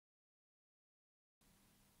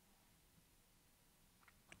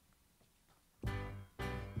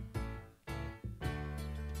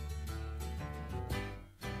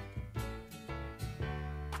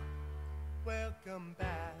welcome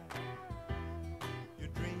back. Your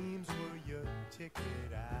dreams were your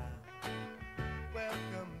ticket out.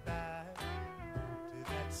 Welcome back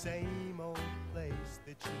to that same old place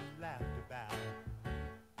that you laughed about.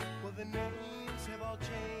 Well, the names have all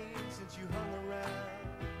changed since you hung around,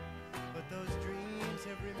 but those dreams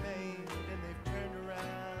have remained and they've turned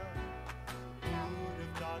around. Who'd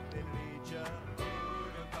have thought they'd lead ya?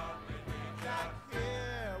 Who'd have thought they'd lead ya? Back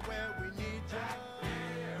here where we need ya. Back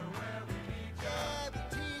here where we need ya. Yeah, we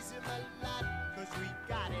tease him a lot, 'cause we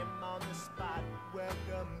got him on the spot.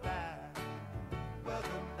 Welcome back.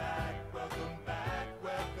 Welcome back, welcome back,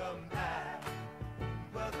 welcome back.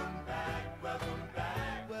 Welcome back, welcome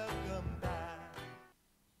back, welcome back.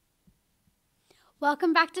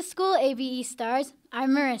 Welcome back to school, ABE Stars.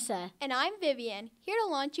 I'm Marissa. And I'm Vivian, here to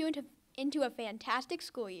launch you into a fantastic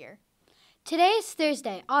school year. Today is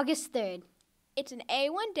Thursday, August 3rd. It's an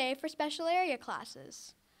A1 day for special area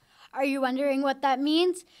classes. Are you wondering what that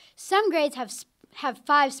means? Some grades have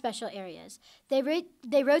 5 special areas. They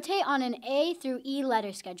rotate on an A through E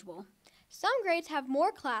letter schedule. Some grades have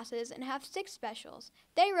more classes and have 6 specials.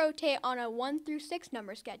 They rotate on a 1 through 6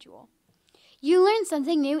 number schedule. You learn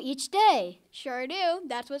something new each day. Sure do.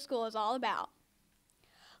 That's what school is all about.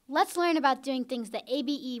 Let's learn about doing things the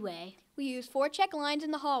ABE way. We use 4 check lines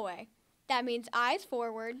in the hallway. That means eyes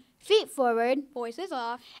forward, Feet forward, voices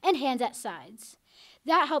off, and hands at sides.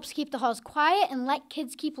 That helps keep the halls quiet and let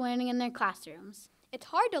kids keep learning in their classrooms. It's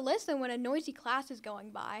hard to listen when a noisy class is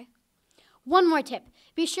going by. One more tip.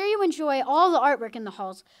 Be sure you enjoy all the artwork in the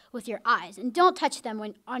halls with your eyes and don't touch them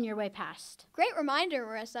when on your way past. Great reminder,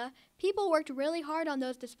 Marissa. People worked really hard on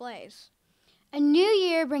those displays. A new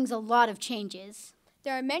year brings a lot of changes.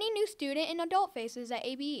 There are many new student and adult faces at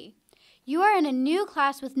ABE. You are in a new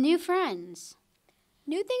class with new friends.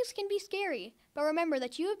 New things can be scary, but remember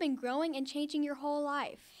that you have been growing and changing your whole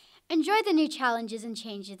life. Enjoy the new challenges and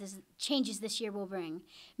changes this year will bring.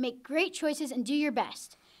 Make great choices and do your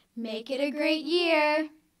best. Make it a great year.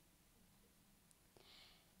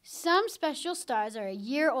 Some special stars are a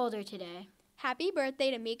year older today. Happy birthday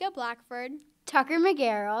to Mika Blackford, Tucker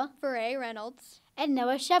McGarrell, Foray Reynolds, and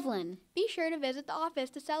Noah Shevlin. Be sure to visit the office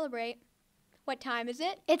to celebrate. What time is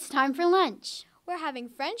it? It's time for lunch. We're having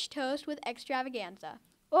French toast with extravaganza.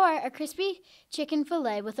 Or a crispy chicken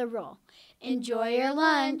fillet with a roll. Enjoy your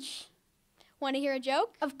lunch. Want to hear a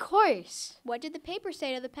joke? Of course. What did the paper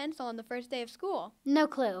say to the pencil on the first day of school? No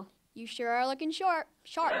clue. You sure are looking sharp.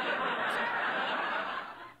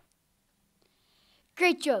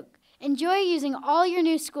 Great joke. Enjoy using all your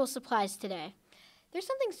new school supplies today. There's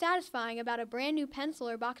something satisfying about a brand new pencil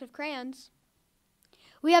or box of crayons.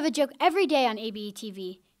 We have a joke every day on Abe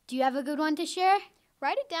Tv. Do you have a good one to share?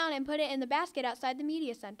 Write it down and put it in the basket outside the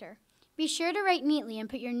media center. Be sure to write neatly and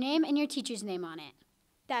put your name and your teacher's name on it.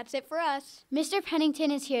 That's it for us. Mr.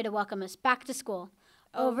 Pennington is here to welcome us back to school.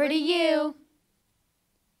 Over to you.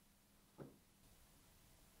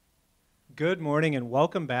 Good morning and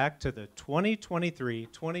welcome back to the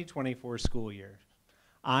 2023-2024 school year.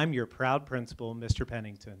 I'm your proud principal, Mr.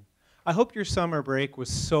 Pennington. I hope your summer break was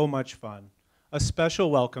so much fun. A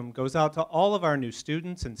special welcome goes out to all of our new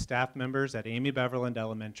students and staff members at Amy Beverland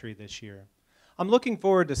Elementary this year. I'm looking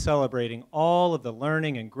forward to celebrating all of the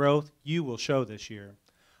learning and growth you will show this year.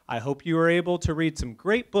 I hope you are able to read some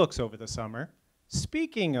great books over the summer.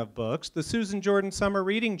 Speaking of books, the Susan Jordan Summer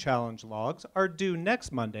Reading Challenge logs are due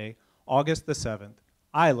next Monday, August the 7th.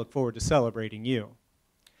 I look forward to celebrating you.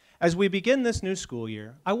 As we begin this new school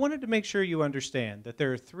year, I wanted to make sure you understand that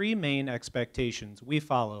there are 3 main expectations we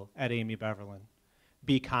follow at Amy Beverland.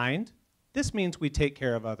 Be kind. This means we take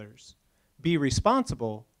care of others. Be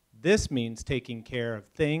responsible. This means taking care of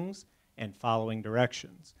things and following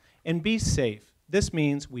directions. And be safe. This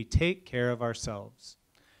means we take care of ourselves.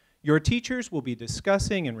 Your teachers will be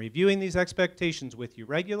discussing and reviewing these expectations with you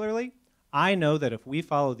regularly. I know that if we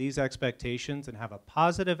follow these expectations and have a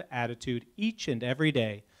positive attitude each and every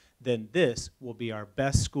day, then this will be our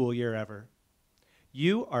best school year ever.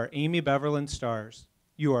 You are Amy Beverland Stars.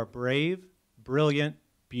 You are brave, brilliant,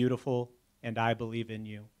 beautiful, and I believe in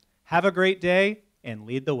you. Have a great day and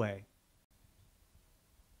lead the way.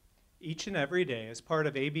 Each and every day, as part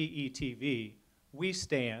of ABE TV, we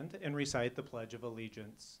stand and recite the Pledge of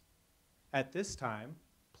Allegiance. At this time,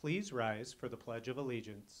 please rise for the Pledge of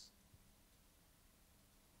Allegiance.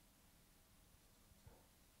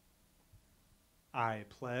 I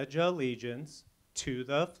pledge allegiance to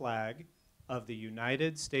the flag of the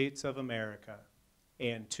United States of America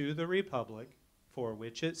and to the republic for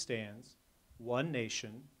which it stands, one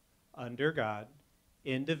nation, under God,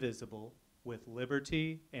 indivisible, with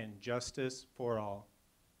liberty and justice for all.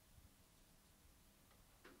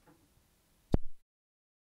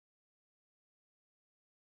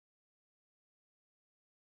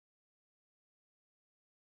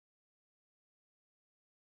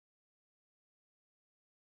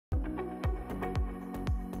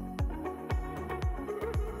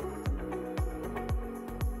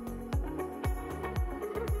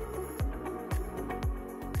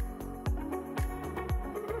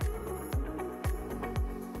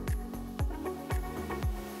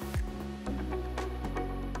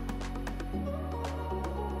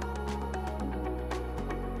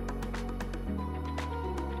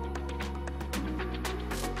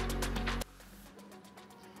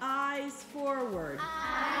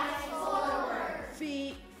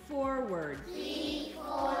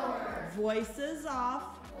 Voices off.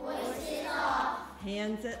 Voices off.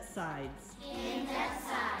 Hands at sides. Hands at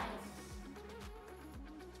sides.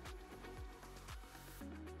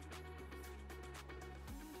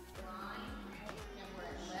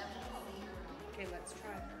 Okay, let's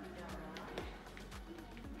try.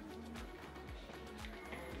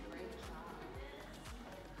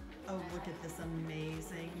 Oh, look at this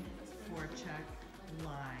amazing forecheck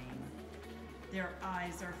line. Their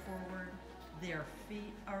eyes are forward, their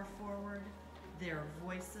feet are forward, their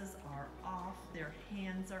voices are off, their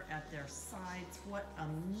hands are at their sides. What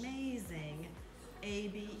amazing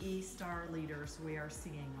ABE star leaders we are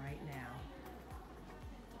seeing right now.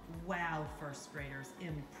 Wow, first graders,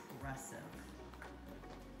 impressive.